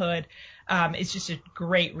womanhood is just a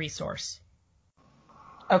great resource.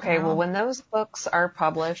 Okay, well, when those books are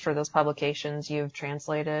published or those publications you've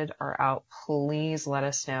translated are out, please let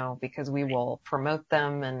us know, because we will promote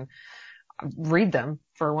them and read them,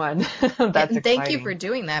 for one. That's exciting. Thank you for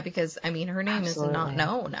doing that, because, her name is not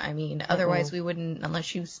known. Otherwise we wouldn't,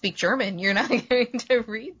 unless you speak German, you're not going to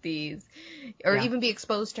read these or even be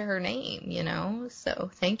exposed to her name, So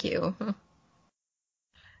thank you.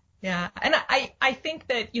 Yeah, and I think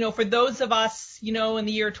that, for those of us, in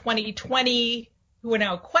the year 2020, who are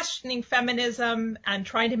now questioning feminism and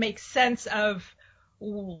trying to make sense of,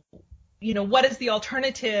 what is the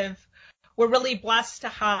alternative, we're really blessed to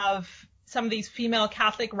have some of these female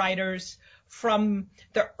Catholic writers from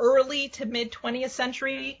the early to mid 20th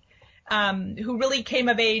century who really came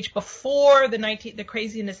of age before the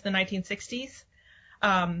craziness of the 1960s.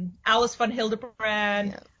 Alice von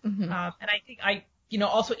Hildebrand, and I think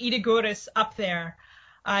also Ida Gurris up there.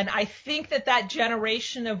 And I think that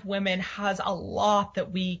generation of women has a lot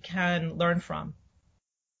that we can learn from.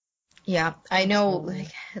 Yeah, I know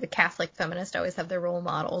the Catholic feminists always have their role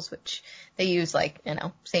models, which they use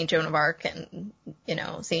St. Joan of Arc and,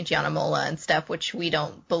 St. Gianna Molla and stuff, which we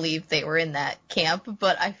don't believe they were in that camp.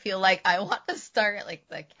 But I feel like I want to start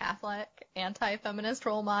the Catholic anti-feminist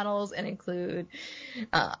role models and include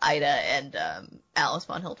Ida and Alice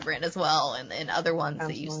von Hildebrand as well, and other ones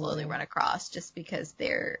that you slowly run across, just because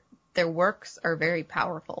their works are very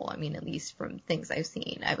powerful. At least from things I've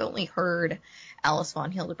seen. I've only heard Alice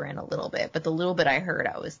von Hildebrand a little bit, but the little bit I heard,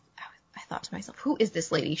 I thought to myself, who is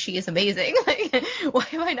this lady? She is amazing. Why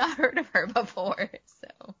have I not heard of her before?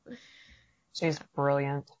 So she's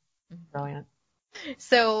brilliant. Brilliant.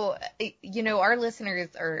 So, our listeners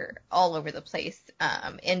are all over the place.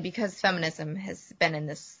 And because feminism has been in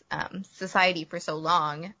this society for so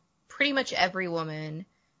long, pretty much every woman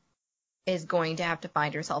is going to have to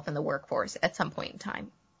find herself in the workforce at some point in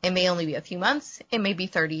time. It may only be a few months. It may be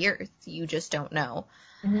 30 years. You just don't know.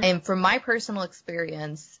 Mm-hmm. And from my personal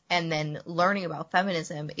experience and then learning about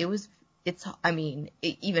feminism,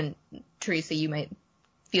 even Teresa, you might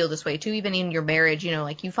feel this way too, even in your marriage,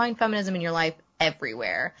 you find feminism in your life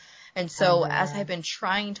everywhere. And so as I've been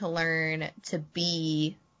trying to learn to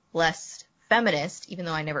be less feminist, even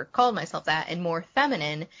though I never called myself that, and more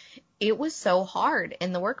feminine, it was so hard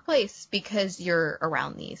in the workplace because you're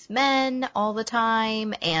around these men all the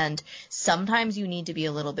time, and sometimes you need to be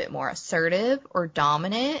a little bit more assertive or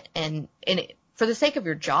dominant, and for the sake of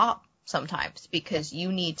your job sometimes, because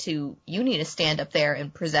you need to stand up there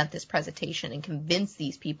and present this presentation and convince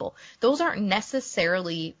these people. Those aren't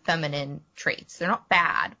necessarily feminine traits. They're not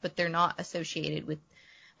bad, but they're not associated with,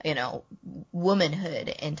 womanhood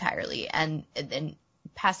entirely. And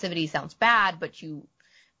passivity sounds bad, but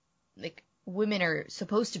women are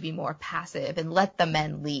supposed to be more passive and let the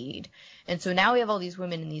men lead. And so now we have all these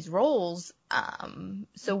women in these roles.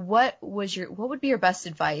 So what would be your best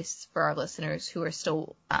advice for our listeners who are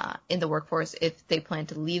still in the workforce, if they plan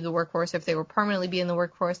to leave the workforce, if they will permanently be in the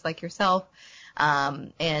workforce like yourself,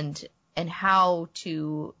 and how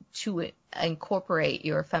to incorporate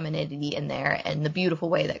your femininity in there and the beautiful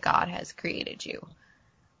way that God has created you?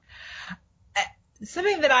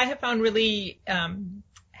 Something that I have found really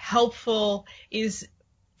helpful is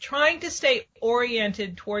trying to stay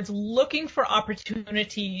oriented towards looking for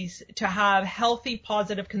opportunities to have healthy,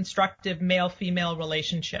 positive, constructive male-female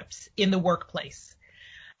relationships in the workplace.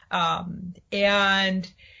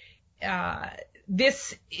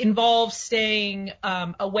 This involves staying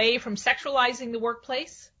away from sexualizing the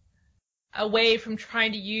workplace, away from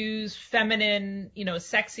trying to use feminine,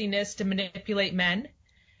 sexiness to manipulate men.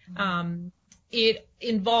 It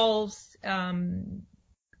involves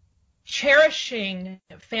cherishing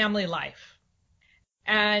family life.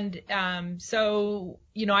 And so,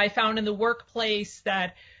 I found in the workplace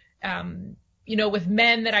that, with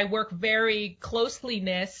men that I work very closely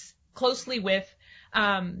with,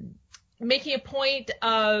 making a point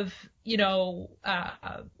of,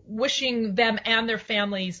 wishing them and their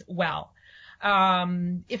families well.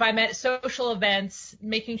 If I'm at social events,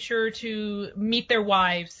 making sure to meet their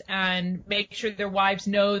wives and make sure their wives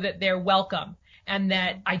know that they're welcome, and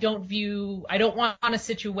that I don't want a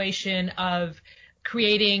situation of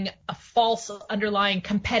creating a false underlying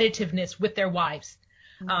competitiveness with their wives.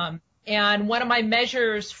 And one of my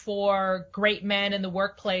measures for great men in the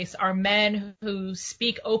workplace are men who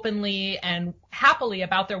speak openly and happily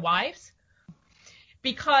about their wives,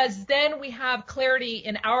 because then we have clarity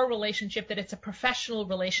in our relationship that it's a professional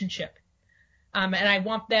relationship. And I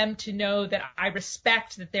want them to know that I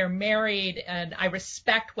respect that they're married, and I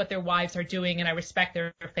respect what their wives are doing, and I respect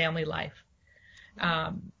their family life.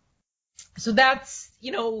 So that's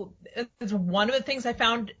one of the things I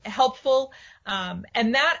found helpful.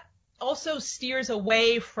 And that also steers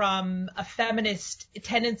away from a feminist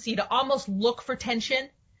tendency to almost look for tension,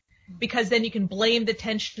 because then you can blame the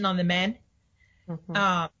tension on the men.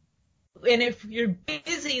 Mm-hmm. And if you're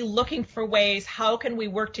busy looking for ways, how can we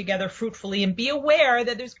work together fruitfully, and be aware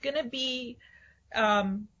that there's going to be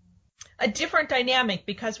a different dynamic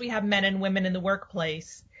because we have men and women in the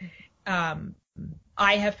workplace. I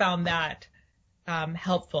have found that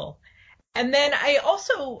helpful. And then I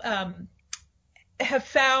also have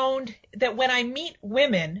found that when I meet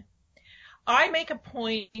women, I make a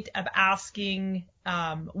point of asking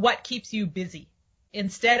what keeps you busy,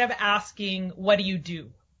 instead of asking what do you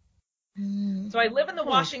do. So I live in the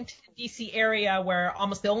Washington, D.C. area, where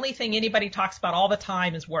almost the only thing anybody talks about all the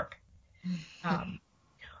time is work.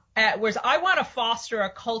 Whereas I want to foster a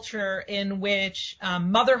culture in which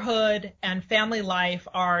motherhood and family life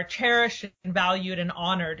are cherished and valued and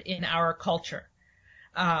honored in our culture.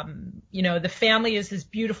 The family is this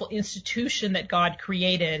beautiful institution that God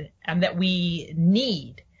created and that we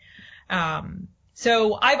need.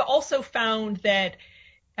 So I've also found that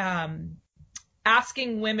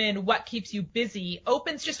asking women what keeps you busy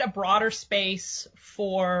opens just a broader space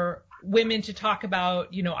for women to talk about,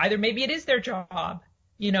 either maybe it is their job,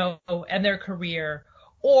 and their career,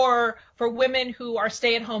 or for women who are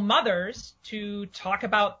stay-at-home mothers to talk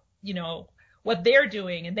about, what they're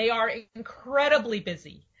doing, and they are incredibly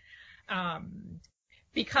busy.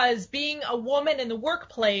 Because being a woman in the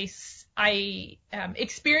workplace, I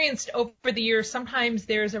experienced over the years, sometimes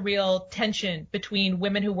there's a real tension between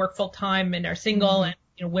women who work full-time and are single, and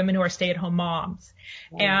women who are stay-at-home moms.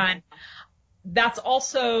 And that's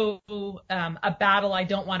also a battle I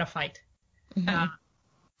don't want to fight.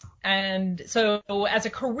 And so as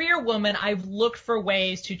a career woman, I've looked for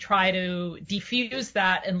ways to try to diffuse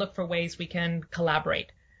that and look for ways we can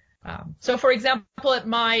collaborate. So for example, at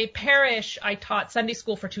my parish, I taught Sunday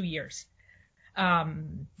school for 2 years.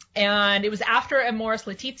 And it was after Amoris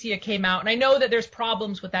Laetitia came out, and I know that there's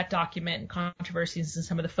problems with that document and controversies in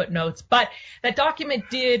some of the footnotes, but that document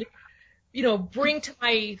did, bring to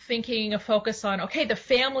my thinking a focus on, okay, the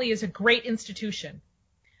family is a great institution.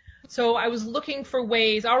 So I was looking for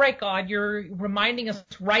ways, all right, God, you're reminding us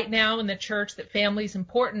right now in the church that family is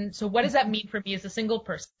important. So what does that mean for me as a single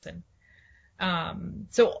person?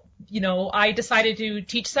 So, I decided to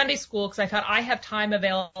teach Sunday school because I thought I have time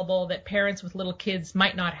available that parents with little kids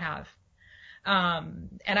might not have.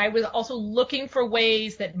 And I was also looking for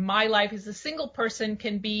ways that my life as a single person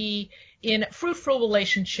can be in fruitful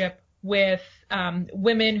relationship with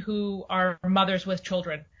women who are mothers with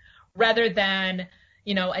children, rather than,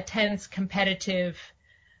 a tense, competitive,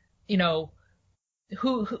 who,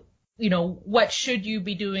 what should you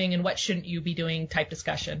be doing and what shouldn't you be doing type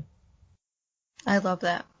discussion. I love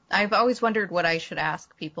that. I've always wondered what I should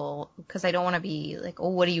ask people because I don't want to be like, oh,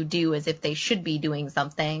 what do you do, as if they should be doing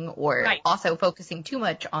something, or Right. also focusing too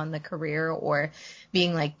much on the career, or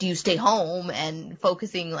being like, do you stay home, and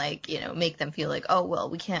focusing like, make them feel like, oh, well,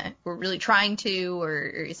 we're really trying to,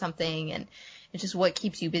 or something. And it's just what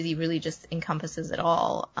keeps you busy really just encompasses it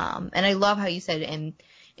all. And I love how you said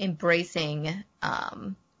embracing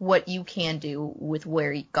what you can do with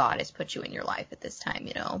where God has put you in your life at this time,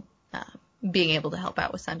 being able to help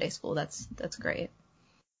out with Sunday school. That's great.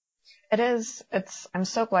 It is. I'm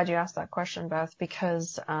so glad you asked that question, Beth,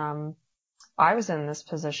 because I was in this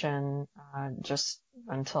position just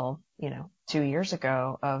until 2 years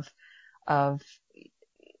ago of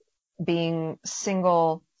being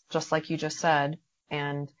single, just like you just said,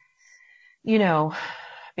 and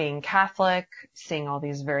being Catholic, seeing all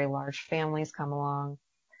these very large families come along,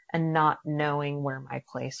 and not knowing where my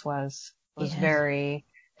place was Yes. very.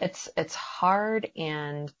 It's hard,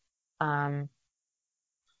 and but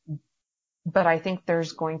I think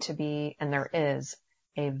there's going to be, and there is,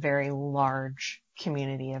 a very large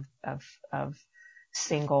community of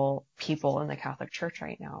single people in the Catholic Church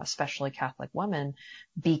right now, especially Catholic women,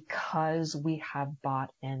 because we have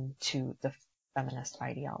bought into the feminist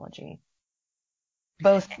ideology.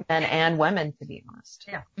 Both men and women, to be honest.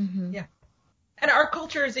 Yeah. Mm-hmm. Yeah. And our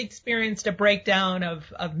culture has experienced a breakdown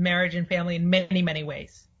of marriage and family in many, many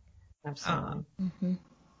ways. Absolutely. Mm-hmm.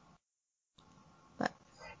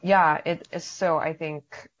 Yeah, it is. So I think,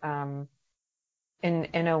 in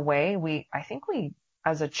a way, I think we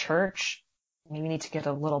as a church maybe need to get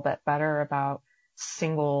a little bit better about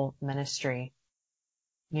single ministry,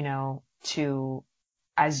 to,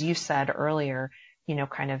 as you said earlier,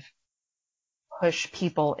 kind of push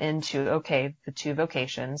people into, okay, the two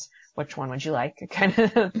vocations, which one would you like, kind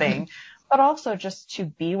of thing, but also just to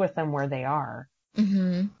be with them where they are,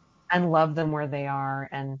 Mm-hmm. and love them where they are.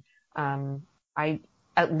 And,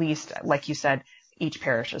 at least, like you said, each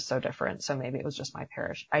parish is so different. So maybe it was just my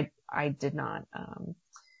parish. I did not,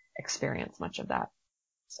 experience much of that.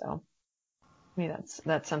 So maybe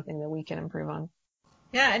that's something that we can improve on.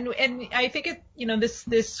 Yeah. And I think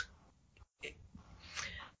this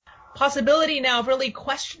possibility now of really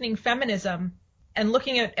questioning feminism and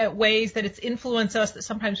looking at ways that it's influenced us that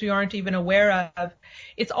sometimes we aren't even aware of,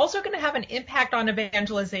 it's also going to have an impact on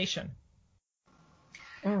evangelization.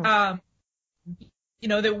 That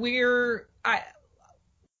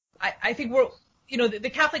I think the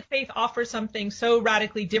Catholic faith offers something so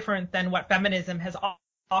radically different than what feminism has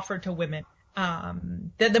offered to women.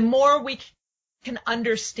 That the more we can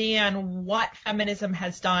understand what feminism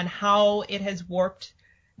has done, how it has warped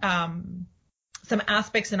some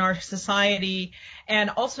aspects in our society, and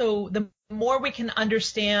also the more we can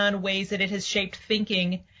understand ways that it has shaped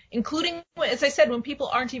thinking, including, as I said, when people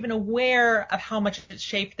aren't even aware of how much it's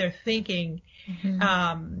shaped their thinking.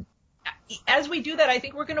 Mm-hmm. As we do that, I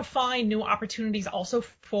think we're going to find new opportunities also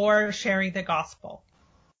for sharing the gospel.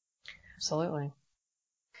 Absolutely.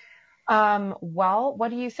 Well, what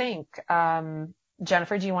do you think?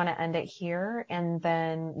 Jennifer, do you want to end it here, and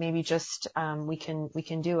then maybe just we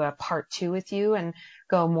can do a part 2 with you and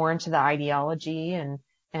go more into the ideology and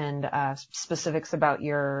specifics about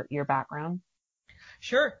your background?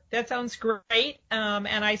 Sure, that sounds great.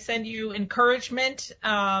 And I send you encouragement.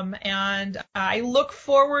 And I look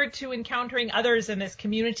forward to encountering others in this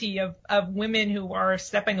community of women who are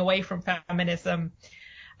stepping away from feminism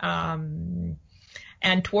and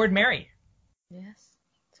toward Mary. Yes.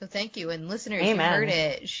 So thank you. And listeners, Amen. You heard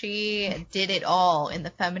it. She did it all in the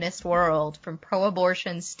feminist world, from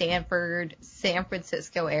pro-abortion, Stanford, San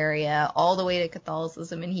Francisco area, all the way to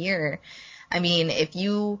Catholicism in here. I mean, if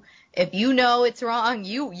you know it's wrong,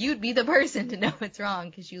 you'd be the person to know it's wrong,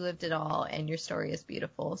 because you lived it all, and your story is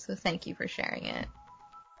beautiful. So thank you for sharing it.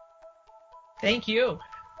 Thank you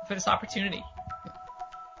for this opportunity.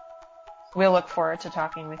 We'll look forward to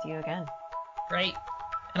talking with you again. Great.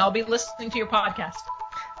 And I'll be listening to your podcast.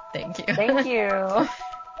 Thank you. Thank you.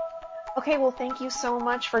 Okay, well, thank you so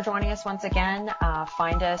much for joining us once again.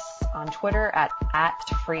 Find us on Twitter at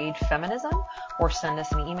freedfeminism, or send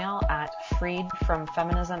us an email at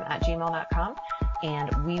freedfromfeminism@gmail.com.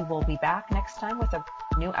 And we will be back next time with a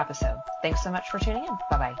new episode. Thanks so much for tuning in.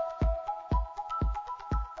 Bye-bye.